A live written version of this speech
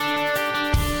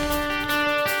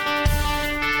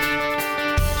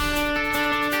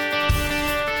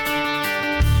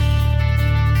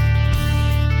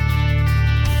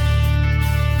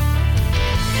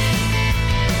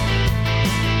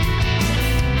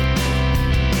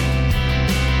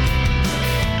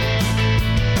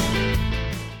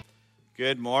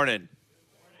Good morning.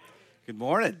 Good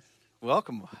morning.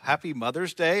 Welcome. Happy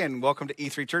Mother's Day and welcome to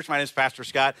E3 Church. My name is Pastor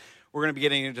Scott. We're going to be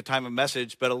getting into time of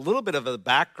message, but a little bit of a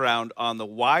background on the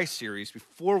Why series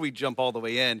before we jump all the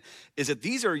way in is that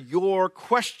these are your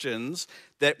questions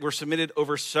that were submitted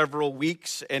over several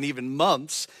weeks and even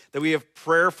months that we have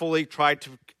prayerfully tried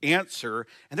to answer,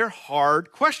 and they're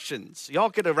hard questions. Y'all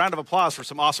get a round of applause for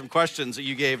some awesome questions that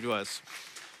you gave to us.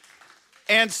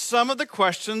 And some of the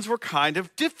questions were kind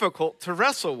of difficult to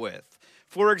wrestle with.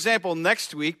 For example,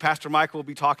 next week, Pastor Michael will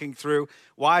be talking through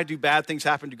why do bad things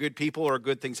happen to good people or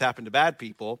good things happen to bad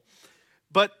people.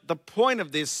 But the point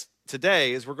of this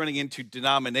today is we're going into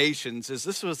denominations, is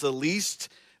this was the least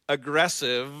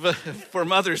aggressive for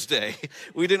Mother's Day.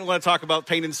 We didn't want to talk about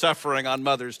pain and suffering on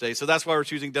Mother's Day, so that's why we're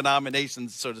choosing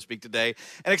denominations, so to speak, today.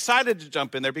 And excited to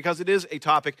jump in there because it is a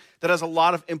topic that has a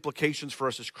lot of implications for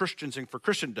us as Christians and for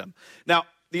Christendom. Now,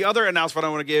 the other announcement I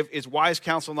want to give is Wise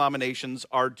Counsel nominations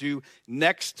are due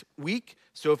next week.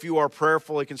 So if you are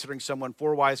prayerfully considering someone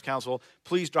for Wise Counsel,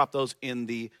 please drop those in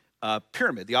the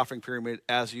pyramid, the offering pyramid,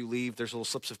 as you leave. There's little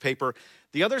slips of paper.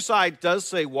 The other side does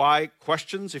say why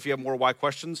questions. If you have more why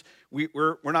questions,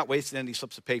 we're not wasting any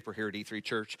slips of paper here at E3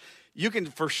 Church. You can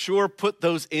for sure put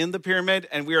those in the pyramid,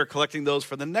 and we are collecting those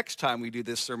for the next time we do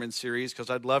this sermon series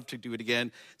because I'd love to do it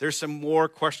again. There's some more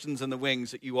questions in the wings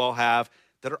that you all have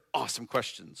that are awesome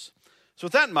questions. So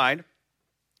with that in mind,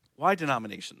 why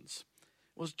denominations?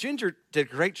 Well, Ginger did a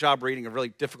great job reading a really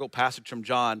difficult passage from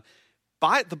John.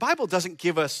 The Bible doesn't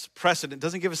give us precedent,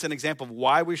 doesn't give us an example of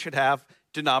why we should have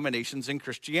denominations in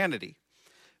Christianity.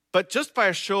 But just by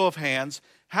a show of hands,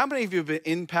 how many of you have been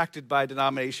impacted by a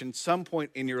denomination at some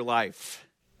point in your life?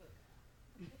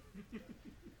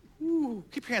 Ooh,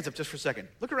 keep your hands up just for a second.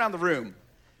 Look around the room.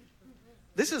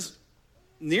 This is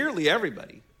nearly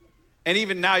everybody. And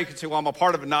even now you can say, well, I'm a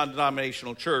part of a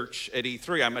non-denominational church at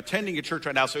E3. I'm attending a church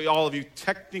right now, so all of you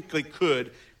technically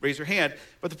could raise your hand.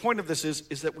 But the point of this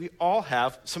is that we all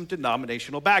have some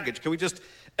denominational baggage. Can we just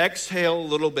exhale a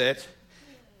little bit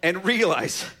and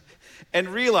realize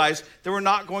that we're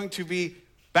not going to be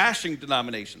bashing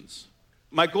denominations?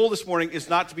 My goal this morning is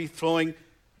not to be throwing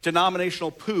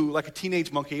denominational poo like a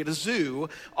teenage monkey at a zoo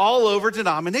all over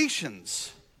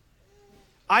denominations.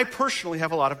 I personally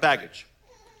have a lot of baggage.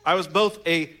 I was both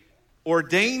a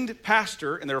ordained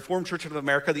pastor in the Reformed Church of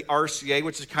America, the RCA,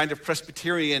 which is kind of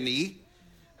Presbyterian-y,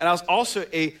 and I was also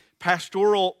a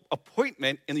pastoral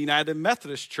appointment in the United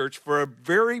Methodist Church for a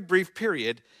very brief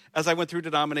period as I went through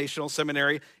denominational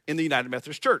seminary in the United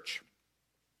Methodist Church.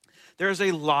 There is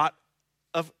a lot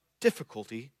of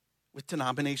difficulty with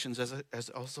denominations as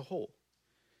a whole.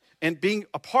 And being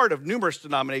a part of numerous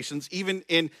denominations, even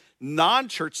in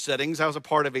non-church settings, I was a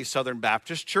part of a Southern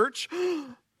Baptist church.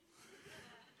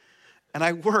 And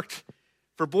I worked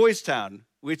for Boys Town,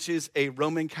 which is a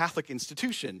Roman Catholic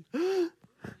institution.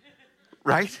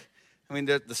 Right? I mean,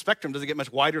 the spectrum doesn't get much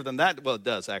wider than that. Well, it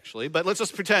does, actually. But let's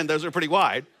just pretend those are pretty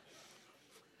wide.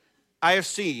 I have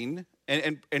seen,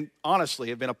 and honestly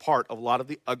have been a part of a lot of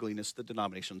the ugliness that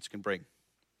denominations can bring.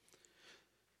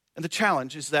 And the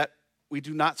challenge is that we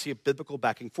do not see a biblical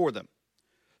backing for them.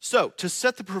 So, to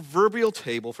set the proverbial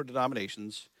table for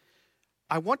denominations,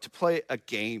 I want to play a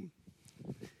game.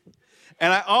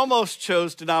 And I almost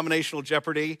chose denominational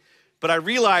Jeopardy, but I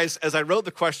realized as I wrote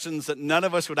the questions that none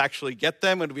of us would actually get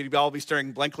them, and we'd all be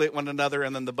staring blankly at one another,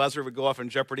 and then the buzzer would go off in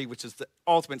Jeopardy, which is the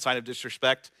ultimate sign of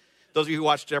disrespect. Those of you who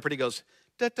watch Jeopardy goes,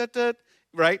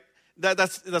 right?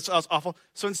 That's awful.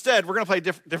 So instead, we're going to play a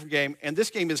different game, and this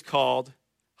game is called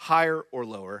Higher or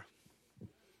Lower.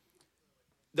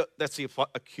 That's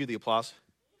cue the applause.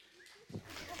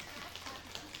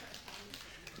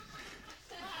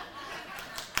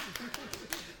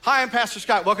 Hi, I'm Pastor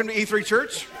Scott. Welcome to E3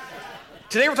 Church.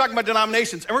 Today we're talking about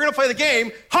denominations, and we're going to play the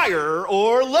game Higher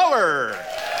or Lower.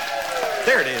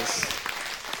 There it is.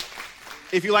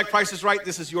 If you like Price is Right,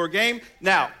 this is your game.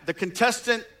 Now, the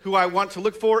contestant who I want to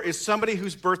look for is somebody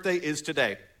whose birthday is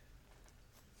today.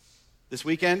 This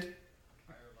weekend?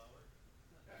 Higher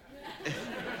or Lower?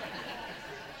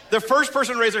 The first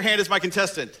person to raise their hand is my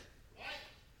contestant.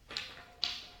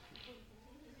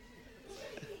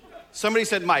 Somebody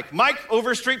said Mike. Mike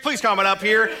Overstreet, please come on up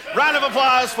here. Round of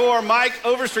applause for Mike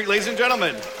Overstreet, ladies and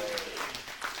gentlemen. In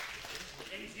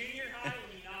junior high,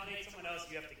 when you nominate someone else,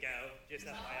 you have to go. Just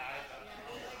FYI.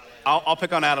 I'll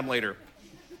pick on Adam later.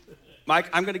 Mike,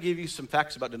 I'm going to give you some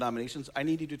facts about denominations. I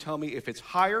need you to tell me if it's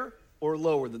higher or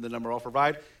lower than the number I'll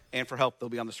provide. And for help, they'll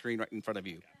be on the screen right in front of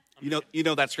you. You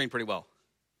know that screen pretty well.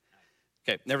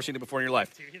 Okay, never seen it before in your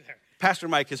life. Pastor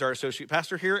Mike is our associate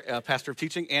pastor here, pastor of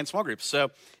teaching and small groups. So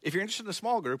if you're interested in a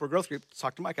small group or growth group,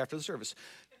 talk to Mike after the service.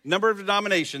 Number of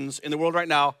denominations in the world right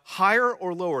now, higher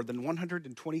or lower than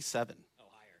 127? Oh,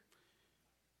 higher.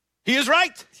 He is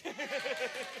right.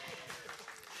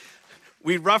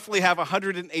 We roughly have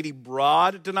 180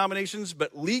 broad denominations,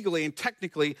 but legally and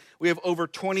technically, we have over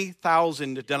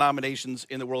 20,000 denominations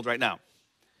in the world right now.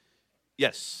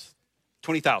 Yes,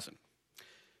 20,000.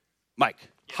 Mike,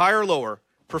 higher or lower,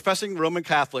 professing Roman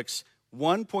Catholics,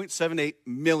 1.78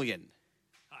 million.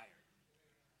 Higher.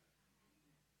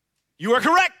 You are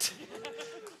correct.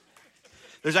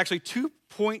 There's actually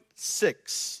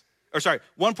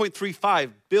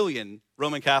 1.35 billion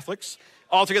Roman Catholics.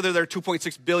 Altogether, there are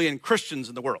 2.6 billion Christians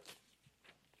in the world.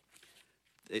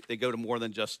 They go to more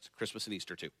than just Christmas and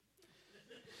Easter, too.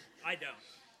 I don't.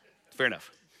 Fair enough.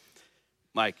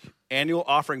 Mike, annual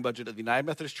offering budget of the United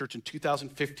Methodist Church in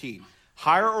 2015,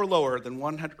 higher or lower than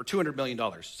 $200 million?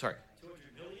 Sorry.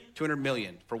 200 million? 200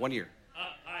 million for 1 year.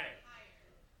 Higher.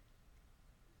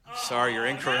 Sorry, you're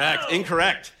incorrect. No.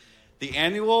 Incorrect. The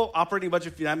annual operating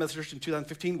budget for the United Methodist Church in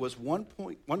 2015 was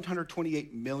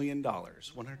 $128 million.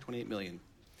 $128 million.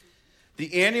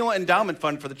 The annual endowment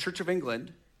fund for the Church of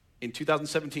England in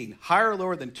 2017, higher or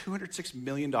lower than $206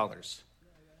 million? Lower.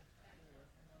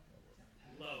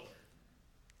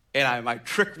 And my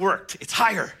trick worked. It's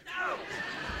higher. No.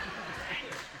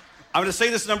 I'm going to say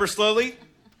this number slowly.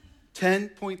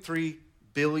 $10.3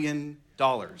 billion.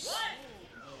 What?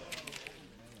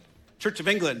 Church of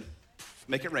England,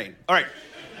 make it rain. All right.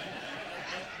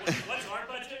 What's our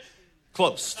budget?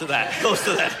 Close to that. Close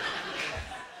to that.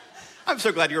 I'm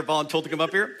so glad you were voluntold to come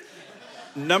up here.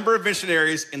 Number of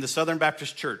missionaries in the Southern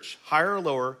Baptist Church, higher or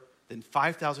lower than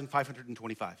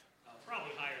 5,525?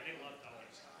 Probably higher. They love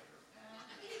dollars.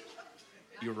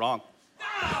 You're wrong.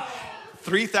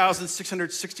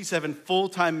 3,667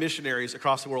 full-time missionaries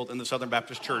across the world in the Southern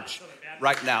Baptist Church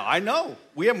right now. I know.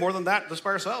 We have more than that just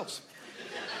by ourselves.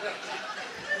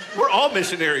 We're all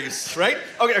missionaries, right?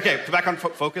 Okay, back on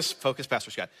focus,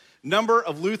 Pastor Scott. Number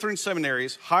of Lutheran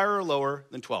seminaries, higher or lower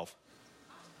than 12?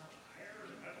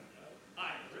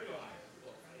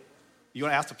 You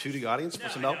want to ask the to the audience for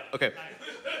some help? Okay.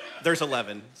 There's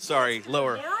 11. Sorry,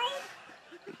 lower.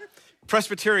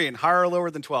 Presbyterian, higher or lower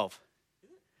than 12?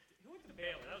 Who went to Baylor?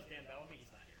 That was Dan Bellamy. He's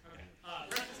not here. Okay.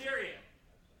 Presbyterian.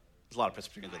 There's a lot of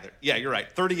Presbyterians out there. Yeah, you're right.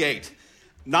 38.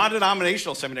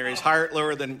 Non-denominational seminaries, higher,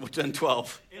 lower than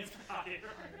 12.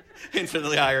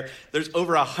 Infinitely higher. There's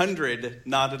over 100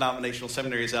 non-denominational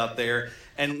seminaries out there.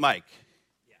 And Mike,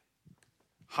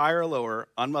 higher or lower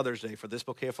on Mother's Day for this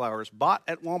bouquet of flowers, bought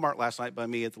at Walmart last night by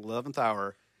me at the 11th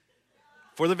hour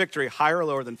for the victory, higher or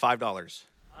lower than $5?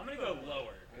 I'm going to go lower.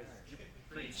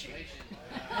 Pretty cheap.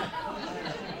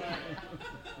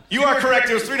 You are correct.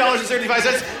 It was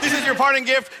 $3.75. This is your parting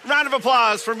gift. Round of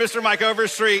applause for Mr. Mike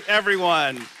Overstreet,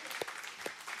 everyone.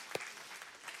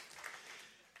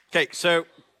 Okay, so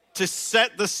to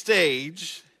set the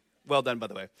stage, well done, by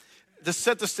the way. To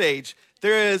set the stage,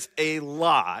 there's a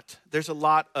lot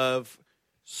of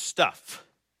stuff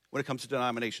when it comes to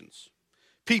denominations.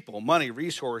 People, money,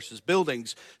 resources,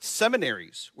 buildings,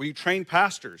 seminaries where you train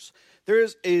pastors. There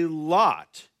is a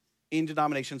lot in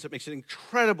denominations that makes it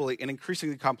incredibly and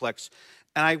increasingly complex.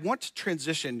 And I want to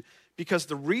transition because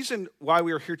the reason why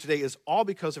we are here today is all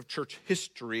because of church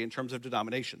history in terms of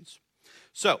denominations.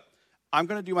 So I'm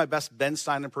going to do my best Ben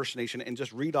Stein impersonation and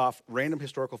just read off random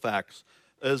historical facts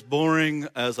as boring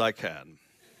as I can.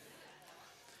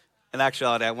 In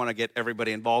actuality, I want to get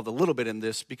everybody involved a little bit in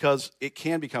this because it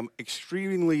can become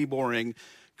extremely boring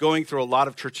going through a lot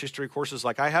of church history courses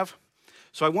like I have.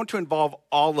 So I want to involve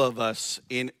all of us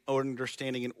in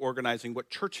understanding and organizing what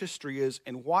church history is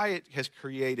and why it has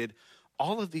created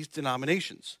all of these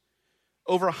denominations.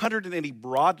 Over 180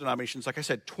 broad denominations, like I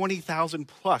said, 20,000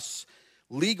 plus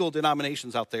legal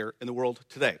denominations out there in the world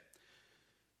today.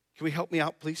 Can we help me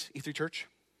out, please, E3 Church?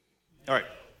 All right.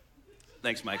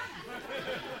 Thanks, Mike.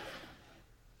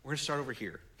 We're going to start over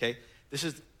here, okay? This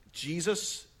is,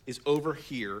 Jesus is over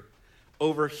here.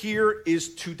 Over here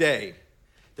is today.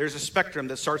 There's a spectrum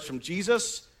that starts from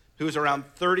Jesus, who is around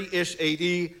 30-ish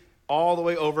AD, all the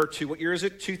way over to, what year is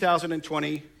it?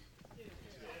 2020.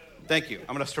 Thank you. I'm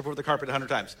going to strip over the carpet 100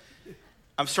 times.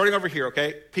 I'm starting over here,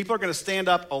 okay? People are going to stand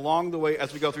up along the way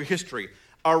as we go through history.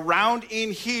 Around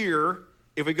in here,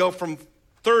 if we go from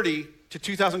 30 to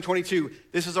 2022,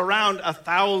 this is around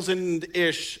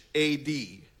 1000-ish AD.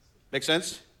 Make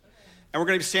sense? And we're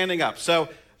going to be standing up. So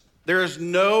there is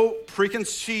no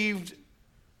preconceived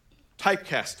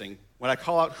typecasting when I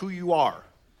call out who you are.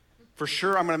 For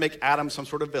sure, I'm going to make Adam some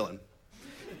sort of villain.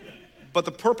 But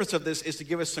the purpose of this is to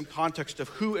give us some context of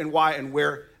who and why and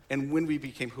where and when we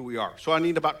became who we are. So I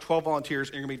need about 12 volunteers,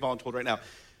 and you're going to be volunteered right now.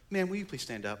 Man, will you please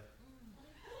stand up?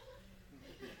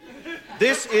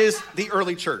 This is the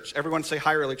early church. Everyone say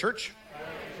hi, early church.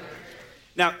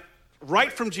 Now,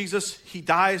 right from Jesus, he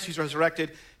dies, he's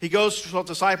resurrected. He goes to 12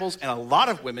 disciples and a lot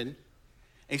of women, and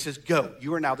he says, go,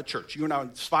 you are now the church. You are now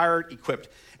inspired, equipped.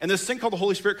 And this thing called the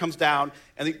Holy Spirit comes down,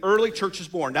 and the early church is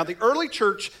born. Now, the early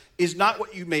church is not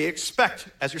what you may expect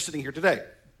as you're sitting here today.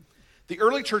 The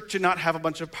early church did not have a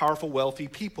bunch of powerful, wealthy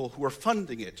people who were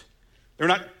funding it. They're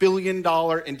not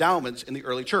billion-dollar endowments in the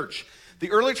early church.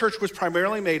 The early church was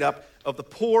primarily made up of the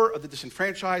poor, of the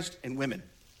disenfranchised, and women.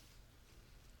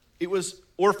 It was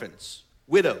orphans,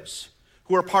 widows,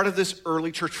 who were part of this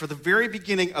early church. For the very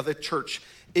beginning of the church,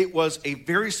 it was a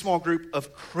very small group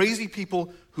of crazy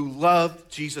people who loved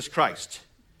Jesus Christ.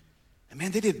 And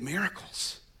man, they did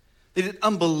miracles. They did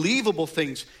unbelievable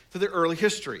things through their early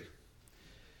history.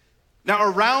 Now,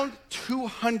 around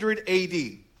 200 AD,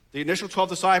 the initial 12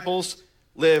 disciples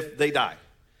live, they die.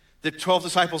 The 12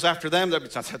 disciples after them,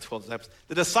 it's not 12 disciples,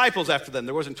 the disciples after them,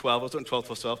 there wasn't 12, it wasn't 12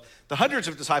 plus 12. The hundreds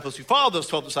of disciples who followed those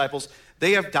 12 disciples,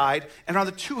 they have died. And around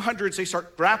the 200s, they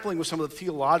start grappling with some of the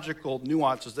theological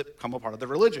nuances that become a part of their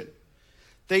religion.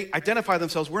 They identify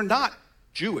themselves, we're not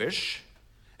Jewish.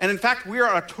 And in fact, we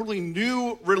are a totally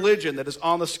new religion that is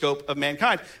on the scope of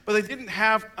mankind. But they didn't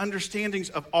have understandings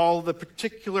of all the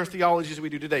particular theologies that we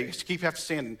do today. You keep have to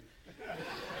stand.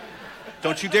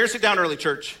 Don't you dare sit down, early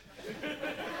church.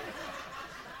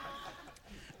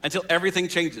 Until everything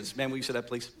changes. Man, will you sit up,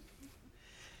 please?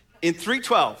 In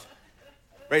 312,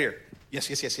 right here.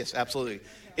 Yes, absolutely.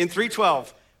 In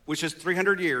 312, which is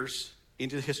 300 years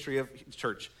into the history of the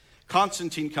church,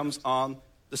 Constantine comes on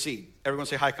the scene. Everyone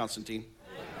say hi, Constantine.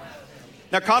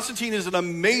 Now, Constantine is an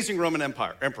amazing Roman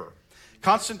emperor.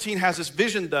 Constantine has this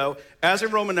vision, though, as a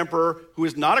Roman emperor who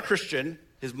is not a Christian.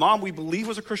 His mom, we believe,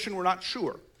 was a Christian. We're not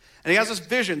sure. And he has this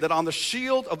vision that on the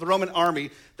shield of the Roman army,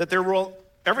 that there will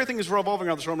everything is revolving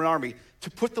around this Roman army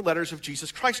to put the letters of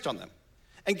Jesus Christ on them.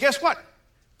 And guess what?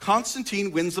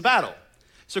 Constantine wins the battle.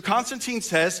 So Constantine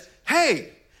says,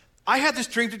 hey, I had this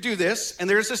dream to do this, and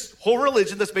there's this whole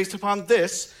religion that's based upon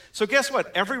this. So guess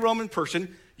what? Every Roman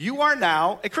person, you are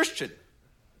now a Christian.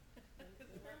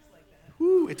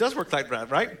 Woo, it does work like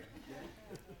that, right?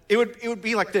 It would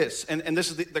be like this, and this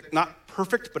is not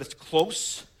perfect, but it's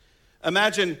close.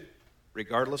 Imagine,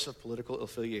 regardless of political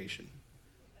affiliation,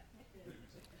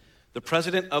 the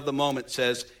president of the moment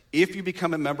says, if you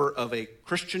become a member of a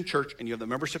Christian church and you have the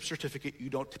membership certificate, you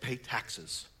don't pay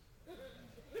taxes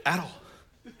at all.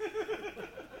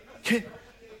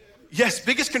 Yes,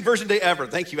 biggest conversion day ever.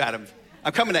 Thank you, Adam.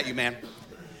 I'm coming at you, man.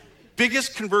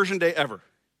 Biggest conversion day ever.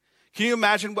 Can you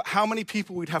imagine how many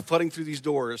people we'd have flooding through these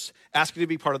doors asking to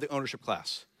be part of the ownership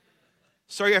class?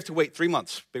 Sorry, you have to wait 3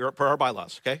 months per our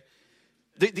bylaws, okay?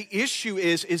 The issue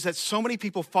is that so many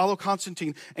people follow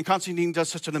Constantine, and Constantine does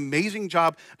such an amazing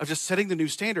job of just setting the new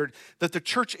standard that the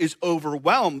church is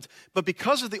overwhelmed. But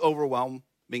because of the overwhelming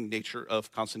nature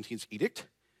of Constantine's edict,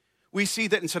 we see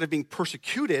that instead of being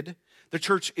persecuted, the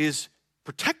church is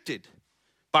protected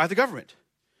by the government.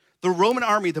 The Roman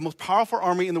army, the most powerful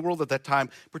army in the world at that time,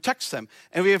 protects them.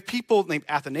 And we have people named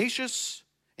Athanasius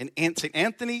and St.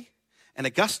 Anthony and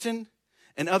Augustine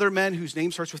and other men whose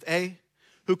name starts with A,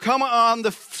 who come on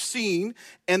the scene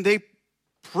and they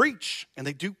preach and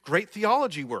they do great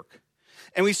theology work.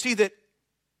 And we see that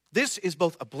this is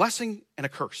both a blessing and a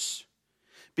curse.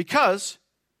 Because,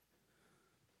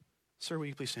 sir, will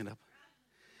you please stand up?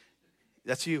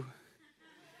 That's you.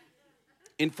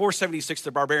 In 476,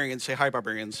 the barbarians, say hi,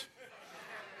 barbarians.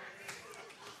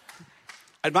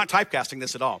 I'm not typecasting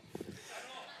this at all.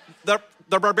 The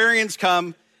barbarians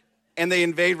come and they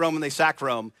invade Rome and they sack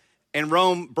Rome, and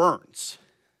Rome burns.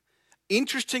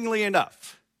 Interestingly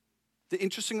enough,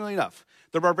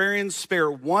 the barbarians spare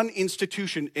one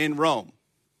institution in Rome,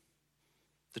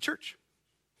 the church.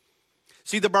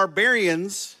 See, the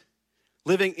barbarians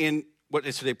living in what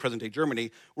is today present-day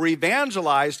Germany were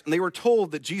evangelized, and they were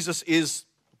told that Jesus is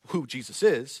who Jesus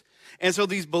is. And so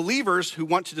these believers who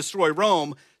want to destroy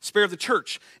Rome spare the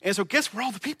church. And so guess where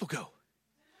all the people go?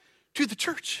 To the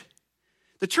church.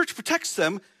 The church protects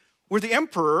them where the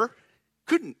emperor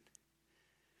couldn't.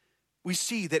 We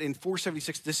see that in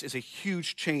 476, this is a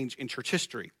huge change in church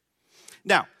history.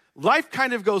 Now, life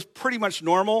kind of goes pretty much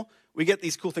normal. We get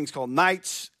these cool things called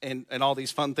knights and all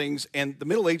these fun things, and the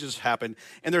Middle Ages happen,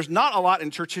 and there's not a lot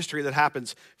in church history that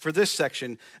happens for this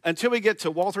section until we get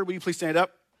to Walter. Will you please stand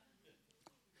up?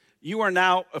 You are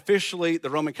now officially the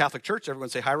Roman Catholic Church. Everyone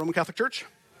say hi, Roman Catholic Church.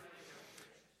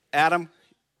 Adam,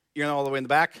 you're all the way in the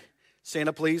back. Stand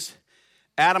up, please.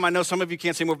 Adam, I know some of you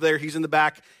can't see him over there. He's in the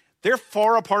back. They're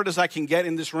far apart as I can get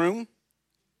in this room.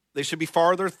 They should be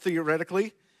farther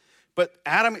theoretically. But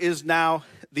Adam is now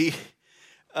the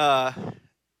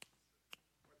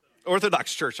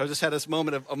Orthodox Church. I just had this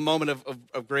moment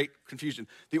of great confusion.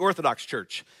 The Orthodox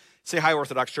Church. Say hi,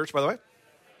 Orthodox Church, by the way.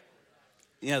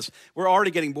 Yes, we're already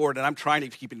getting bored, and I'm trying to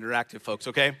keep it interactive, folks,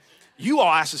 okay? You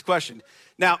all asked this question.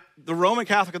 Now, the Roman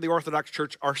Catholic and the Orthodox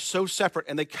Church are so separate,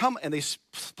 and they come and they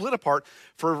split apart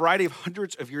for a variety of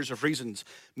hundreds of years of reasons.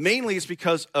 Mainly it's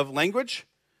because of language.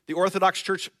 The Orthodox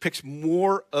Church picks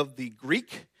more of the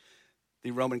Greek.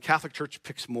 The Roman Catholic Church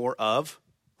picks more of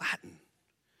Latin.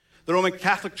 The Roman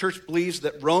Catholic Church believes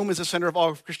that Rome is the center of all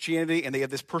of Christianity, and they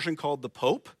have this person called the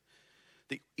Pope.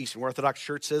 The Eastern Orthodox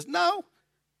Church says, no,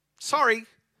 sorry,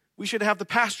 we should have the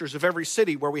pastors of every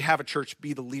city where we have a church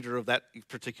be the leader of that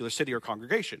particular city or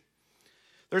congregation.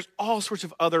 There's all sorts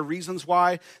of other reasons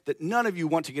why that none of you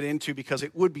want to get into because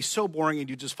it would be so boring and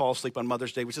you just fall asleep on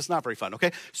Mother's Day, which is not very fun,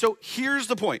 okay? So here's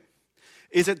the point,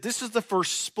 is that this is the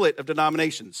first split of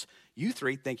denominations. You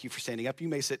three, thank you for standing up. You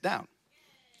may sit down.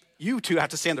 You two have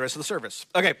to stand the rest of the service.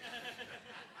 Okay.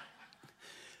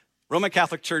 Roman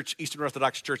Catholic Church, Eastern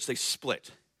Orthodox Church, they split.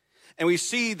 And we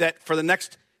see that for the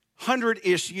next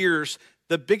 100-ish years,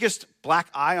 the biggest black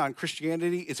eye on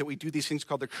Christianity is that we do these things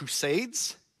called the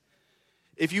Crusades.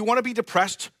 If you want to be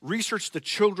depressed, research the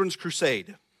Children's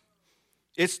Crusade.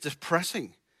 It's depressing.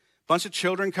 A bunch of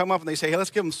children come up and they say, hey,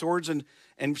 let's give them swords and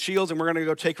shields and we're going to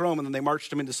go take Rome, and then they marched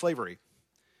them into slavery.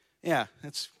 Yeah,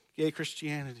 that's gay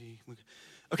Christianity.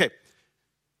 Okay,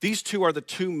 these two are the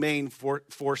two main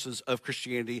forces of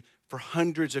Christianity for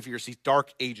hundreds of years, these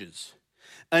dark ages,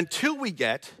 until we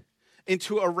get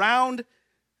into around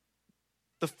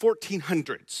the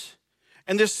 1400s.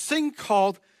 And this thing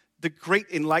called the Great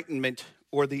Enlightenment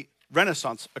or the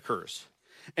Renaissance occurs.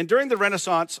 And during the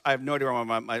Renaissance, I have no idea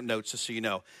on my notes, just so you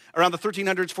know, around the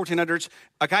 1300s, 1400s,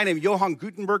 a guy named Johann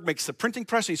Gutenberg makes the printing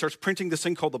press, and he starts printing this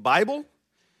thing called the Bible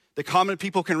that common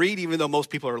people can read, even though most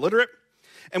people are illiterate.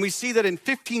 And we see that in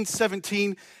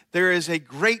 1517, there is a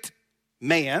great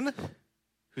man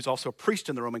who's also a priest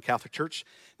in the Roman Catholic Church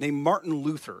named Martin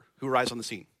Luther, who arrives on the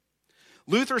scene.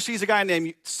 Luther sees a guy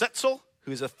named Setzel,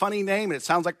 who is a funny name, and it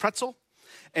sounds like pretzel.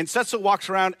 And Setzel walks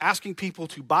around asking people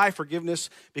to buy forgiveness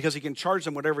because he can charge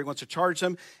them whatever he wants to charge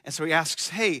them. And so he asks,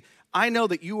 hey, I know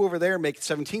that you over there make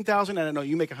 $17,000, and I know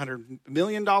you make $100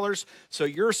 million, so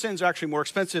your sins are actually more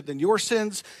expensive than your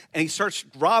sins. And he starts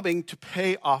robbing to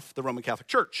pay off the Roman Catholic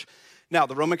Church. Now,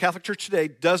 the Roman Catholic Church today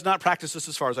does not practice this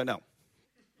as far as I know.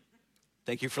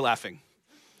 Thank you for laughing.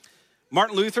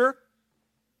 Martin Luther.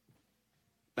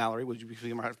 Mallory, would you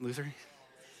be Martin Luther?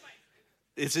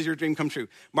 This is your dream come true.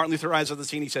 Martin Luther arrives on the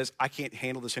scene. He says, I can't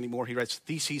handle this anymore. He writes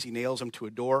theses. He nails them to a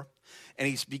door. And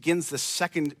he begins the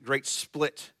second great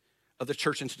split of the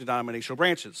church into denominational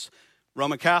branches.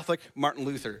 Roman Catholic, Martin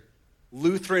Luther.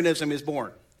 Lutheranism is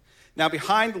born. Now,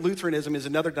 behind Lutheranism is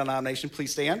another denomination.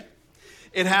 Please stand.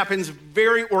 It happens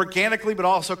very organically, but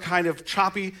also kind of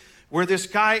choppy, where this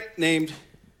guy named,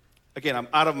 again, I'm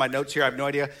out of my notes here. I have no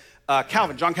idea.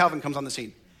 Calvin. John Calvin comes on the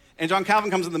scene. And John Calvin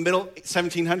comes in the middle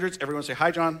 1700s. Everyone say, hi,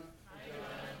 John. Hi, John.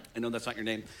 I know that's not your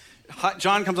name.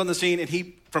 John comes on the scene, and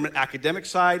he, from an academic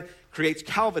side, creates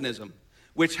Calvinism,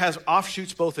 which has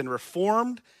offshoots both in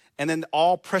Reformed and then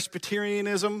all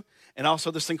Presbyterianism, and also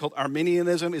this thing called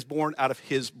Arminianism is born out of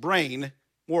his brain,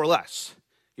 more or less.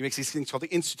 He makes these things called the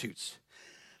Institutes.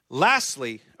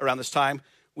 Lastly, around this time,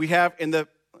 we have in the,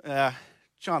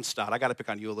 John Stott, I got to pick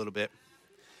on you a little bit.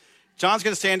 John's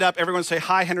going to stand up. Everyone say,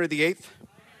 hi, Henry VIII.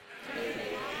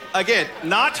 Again,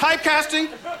 not typecasting,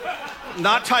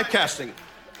 not typecasting.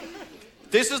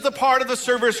 This is the part of the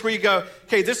service where you go,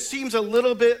 okay, this seems a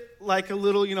little bit like a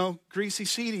little, greasy,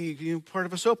 seedy, part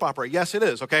of a soap opera. Yes, it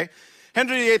is, okay?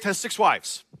 Henry VIII has 6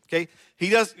 wives, okay? He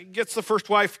gets the first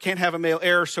wife, can't have a male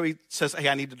heir, so he says, hey,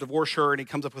 I need to divorce her, and he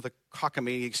comes up with a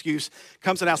cockamamie excuse,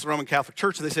 comes and asks the Roman Catholic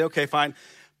Church, and they say, okay, fine.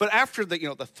 But after the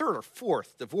third or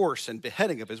fourth divorce and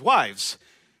beheading of his wives,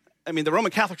 the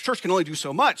Roman Catholic Church can only do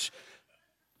so much.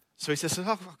 So he says,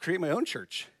 I'll create my own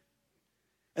church.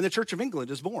 And the Church of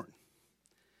England is born.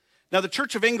 Now, the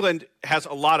Church of England has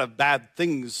a lot of bad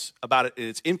things about it in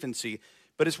its infancy,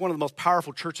 but it's one of the most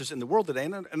powerful churches in the world today,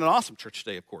 and an awesome church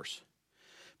today, of course.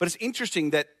 But it's interesting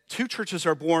that 2 churches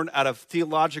are born out of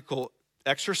theological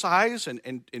exercise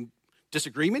and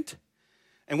disagreement,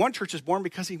 and one church is born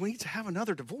because he needs to have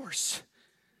another divorce.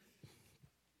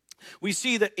 We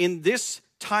see that in this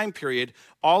time period,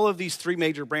 all of these 3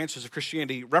 major branches of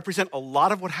Christianity represent a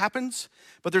lot of what happens,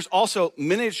 but there's also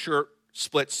miniature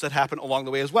splits that happen along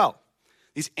the way as well.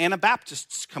 these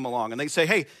Anabaptists come along and they say,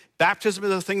 hey, baptism is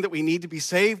the thing that we need to be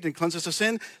saved and cleanse us of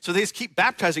sin. So they just keep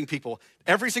baptizing people.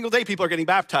 Every single day people are getting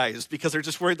baptized because they're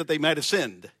just worried that they might have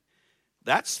sinned.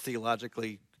 That's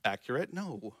theologically accurate?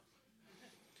 No.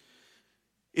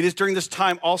 It is during this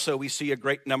time also we see a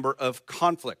great number of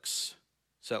conflicts.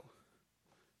 So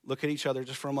look at each other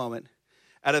just for a moment.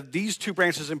 Out of these two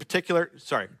branches in particular,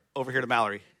 sorry, over here to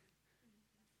Mallory.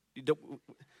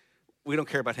 We don't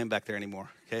care about him back there anymore,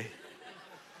 okay?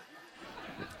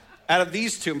 Out of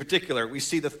these two in particular, we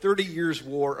see the 30 Years'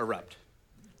 War erupt.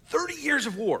 30 years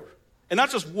of war. And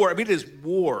not just war, I mean, it is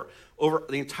war over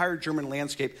the entire German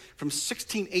landscape. From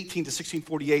 1618 to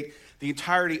 1648, the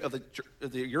entirety of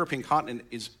the European continent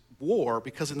is war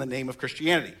because in the name of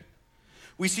Christianity.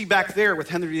 We see back there with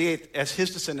Henry VIII, as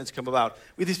his descendants come about,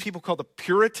 we have these people called the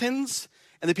Puritans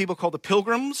and the people called the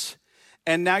Pilgrims.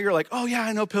 And now you're like, oh yeah,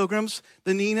 I know Pilgrims,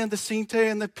 the Nina, the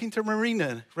Cinta, and the Pinta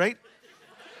Marina, right?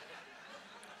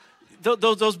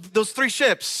 Those three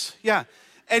ships, yeah.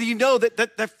 And you know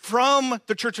that from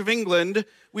the Church of England,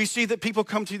 we see that people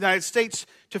come to the United States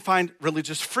to find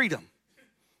religious freedom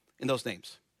in those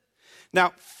names.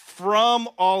 Now, from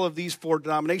all of these four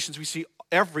denominations, we see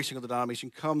every single denomination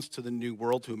comes to the New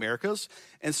World, to Americas,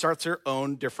 and starts their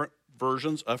own different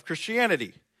versions of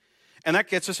Christianity. And that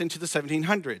gets us into the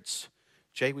 1700s.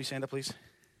 Jay, will you stand up, please?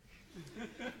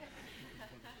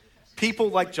 People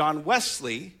like John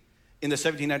Wesley in the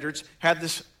 1700s had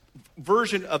this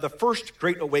version of the First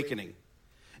Great Awakening.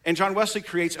 And John Wesley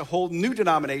creates a whole new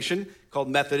denomination called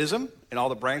Methodism and all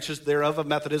the branches thereof of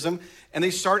Methodism. And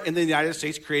they start in the United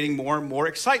States creating more and more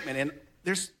excitement. And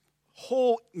there's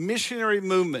whole missionary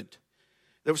movement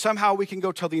that somehow we can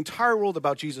go tell the entire world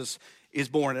about Jesus is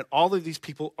born. And all of these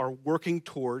people are working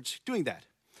towards doing that.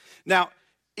 Now,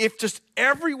 if just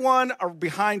everyone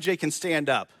behind Jay can stand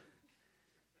up,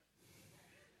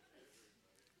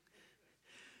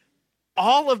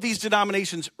 all of these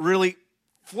denominations really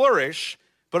flourish,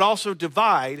 but also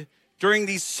divide during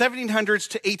these 1700s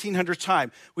to 1800s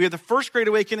time. We have the First Great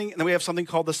Awakening, and then we have something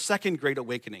called the Second Great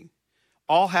Awakening,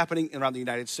 all happening around the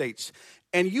United States.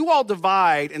 And you all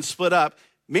divide and split up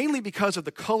mainly because of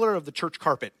the color of the church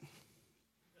carpet.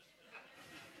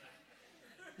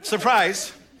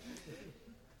 Surprise.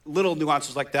 Little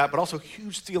nuances like that, but also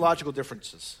huge theological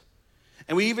differences.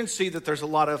 And we even see that there's a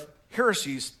lot of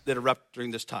heresies that erupt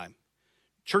during this time.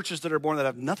 Churches that are born that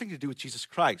have nothing to do with Jesus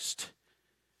Christ,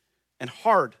 and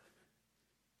hard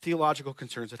theological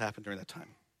concerns that happen during that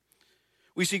time.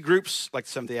 We see groups like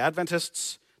the Seventh-day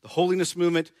Adventists, the Holiness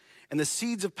Movement, and the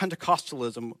seeds of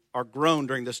Pentecostalism are grown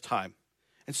during this time.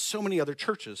 And so many other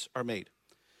churches are made.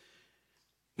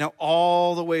 Now,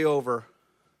 all the way over,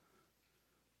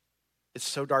 it's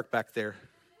so dark back there.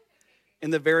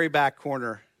 In the very back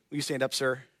corner, will you stand up,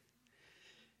 sir?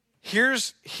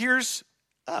 Here's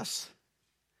us.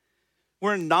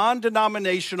 We're a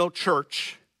non-denominational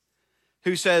church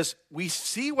who says we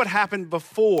see what happened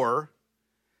before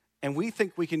and we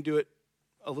think we can do it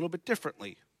a little bit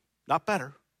differently. Not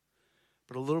better,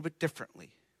 but a little bit differently.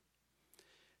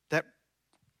 That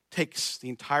takes the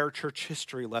entire church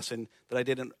history lesson that I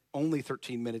did in only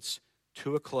 13 minutes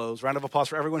to a close. Round of applause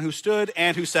for everyone who stood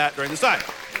and who sat during this time.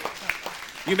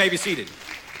 You may be seated.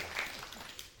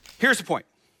 Here's the point.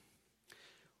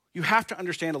 You have to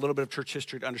understand a little bit of church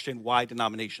history to understand why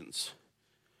denominations.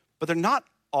 But they're not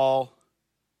all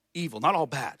evil, not all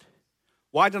bad.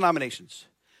 Why denominations?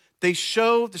 They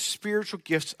show the spiritual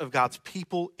gifts of God's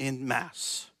people in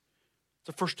mass. It's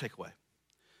the first takeaway.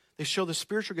 They show the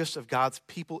spiritual gifts of God's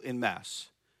people in mass.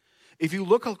 If you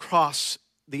look across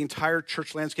the entire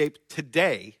church landscape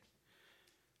today,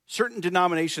 certain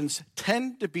denominations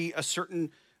tend to be a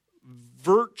certain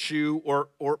virtue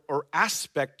or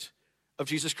aspect of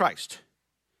Jesus Christ.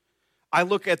 I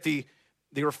look at the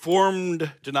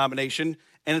Reformed denomination,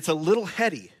 and it's a little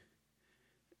heady.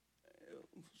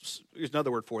 There's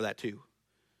another word for that too.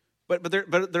 But they're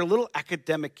a little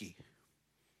academic-y.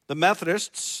 The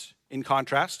Methodists, in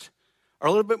contrast, are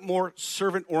a little bit more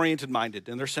servant-oriented minded,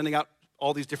 and they're sending out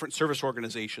all these different service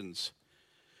organizations.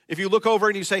 If you look over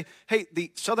and you say, hey,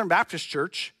 the Southern Baptist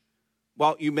Church,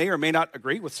 while you may or may not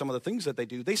agree with some of the things that they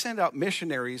do, they send out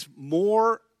missionaries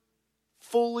more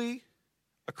fully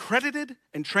accredited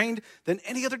and trained than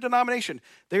any other denomination.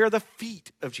 They are the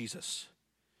feet of Jesus.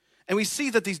 And we see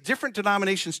that these different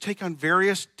denominations take on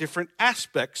various different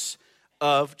aspects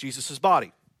of Jesus'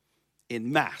 body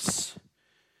in mass.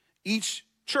 Each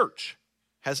church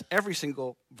has every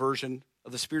single version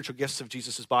of the spiritual gifts of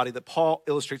Jesus' body that Paul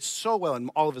illustrates so well in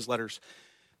all of his letters,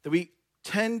 that we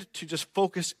tend to just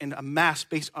focus in a mass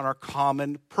based on our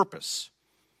common purpose.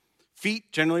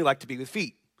 Feet generally like to be with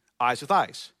feet. eyes with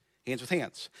eyes, hands with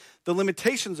hands. The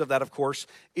limitations of that, of course,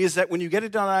 is that when you get a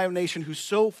denomination who's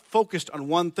so focused on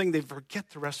one thing, they forget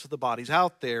the rest of the bodies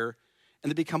out there,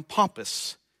 and they become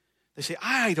pompous. They say,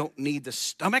 I don't need the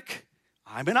stomach,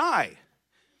 I'm an eye.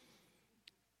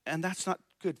 And that's not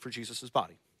good for Jesus'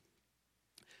 body.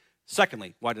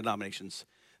 Secondly, why denominations?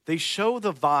 They show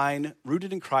the vine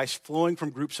rooted in Christ flowing from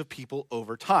groups of people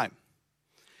over time.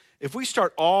 If we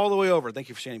start all the way over, thank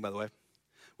you for standing, by the way,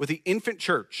 with the infant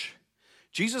church,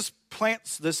 Jesus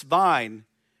plants this vine.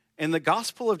 In the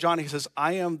Gospel of John, he says,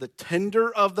 I am the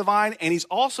tender of the vine, and he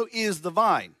also is the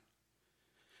vine.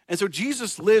 And so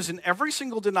Jesus lives in every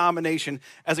single denomination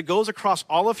as it goes across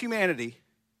all of humanity.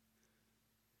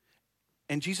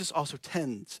 And Jesus also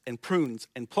tends and prunes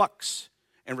and plucks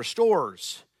and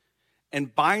restores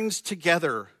and binds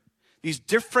together these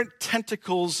different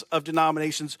tentacles of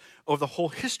denominations over the whole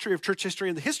history of church history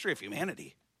and the history of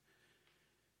humanity.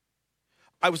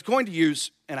 I was going to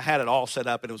use, and I had it all set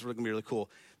up, and it was going to be really cool,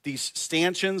 these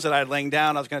stanchions that I had laying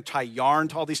down. I was going to tie yarn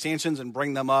to all these stanchions and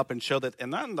bring them up and show that,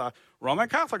 and then the Roman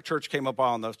Catholic Church came up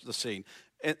on the scene.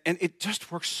 And it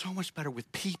just works so much better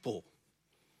with people.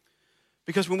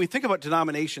 Because when we think about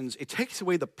denominations, it takes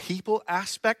away the people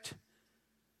aspect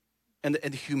and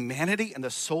the humanity and the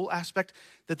soul aspect,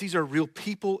 that these are real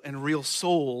people and real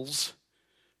souls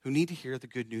who need to hear the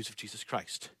good news of Jesus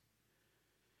Christ.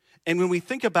 And when we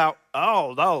think about,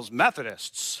 oh, those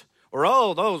Methodists, or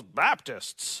oh, those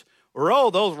Baptists, or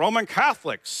oh, those Roman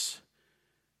Catholics,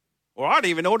 or I don't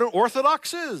even know what an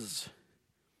Orthodox is,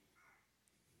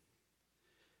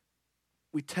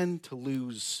 we tend to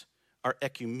lose our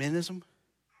ecumenism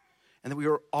and that we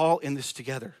are all in this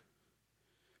together.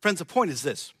 Friends, the point is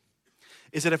this,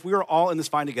 is that if we are all in this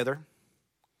vine together,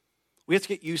 we have to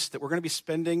get used that we're going to be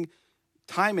spending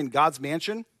time in God's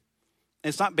mansion, and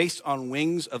it's not based on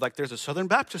wings of like there's a Southern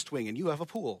Baptist wing and you have a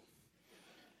pool.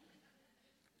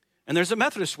 And there's a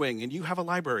Methodist wing and you have a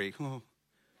library. Oh.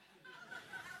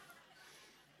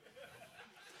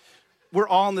 We're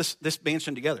all in this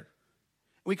mansion together.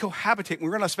 We cohabitate, and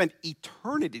we're going to spend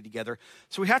eternity together.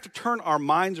 So we have to turn our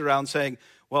minds around saying,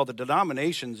 well, the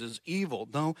denominations is evil.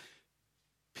 No,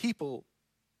 people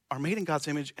are made in God's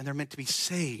image, and they're meant to be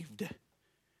saved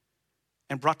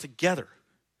and brought together.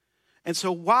 And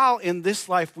so while in this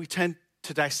life we tend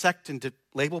to dissect and to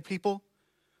label people,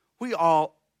 we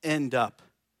all end up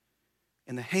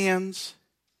in the hands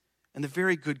and the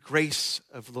very good grace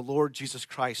of the Lord Jesus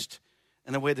Christ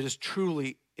in a way that is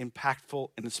truly impactful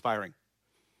and inspiring.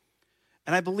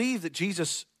 And I believe that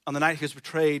Jesus, on the night he was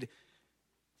betrayed,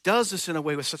 does this in a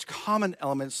way with such common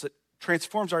elements that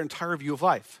transforms our entire view of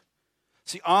life.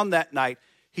 See, on that night,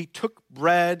 he took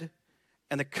bread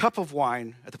and the cup of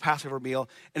wine at the Passover meal,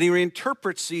 and he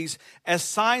reinterprets these as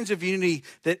signs of unity,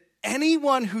 that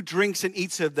anyone who drinks and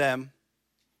eats of them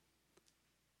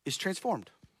is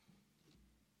transformed.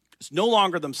 It's no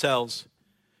longer themselves,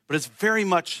 but it's very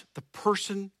much the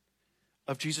person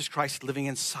of Jesus Christ living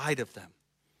inside of them.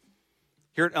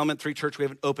 Here at Element 3 Church, we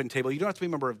have an open table. You don't have to be a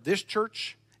member of this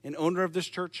church, an owner of this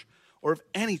church, or of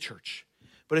any church.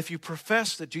 But if you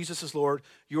profess that Jesus is Lord,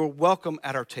 you are welcome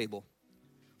at our table.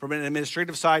 From an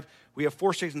administrative side, we have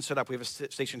 4 stations set up. We have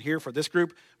a station here for this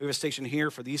group. We have a station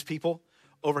here for these people.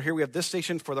 Over here, we have this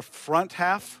station for the front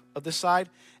half of this side.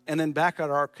 And then back at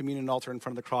our communion altar in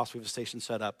front of the cross, we have a station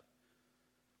set up.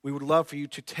 We would love for you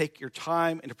to take your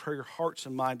time and to prepare your hearts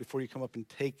and mind before you come up and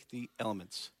take the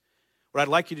elements. What I'd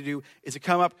like you to do is to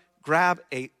come up, grab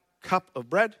a cup of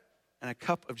bread and a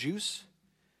cup of juice.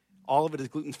 All of it is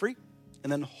gluten-free.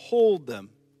 And then hold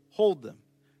them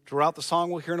throughout the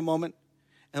song we'll hear in a moment,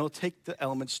 and we'll take the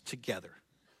elements together.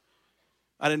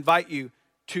 I'd invite you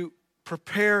to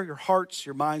prepare your hearts,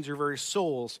 your minds, your very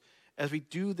souls as we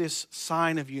do this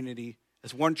sign of unity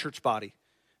as one church body.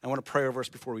 I want to pray over us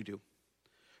before we do.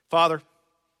 Father,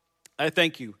 I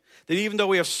thank you that even though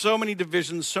we have so many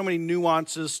divisions, so many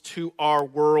nuances to our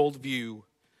worldview,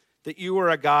 that you are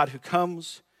a God who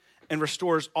comes and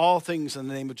restores all things in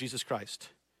the name of Jesus Christ.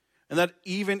 And that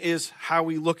even is how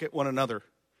we look at one another.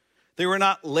 They were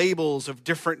not labels of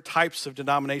different types of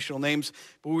denominational names,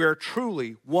 but we are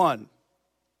truly one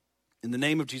in the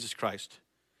name of Jesus Christ.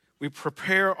 We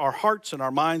prepare our hearts and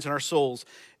our minds and our souls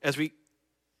as we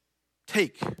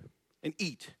take and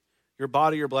eat your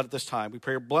body, your blood at this time. We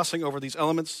pray your blessing over these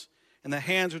elements and the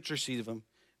hands which receive them.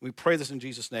 We pray this in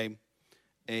Jesus' name.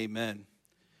 Amen.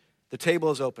 The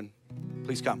table is open.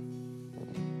 Please come.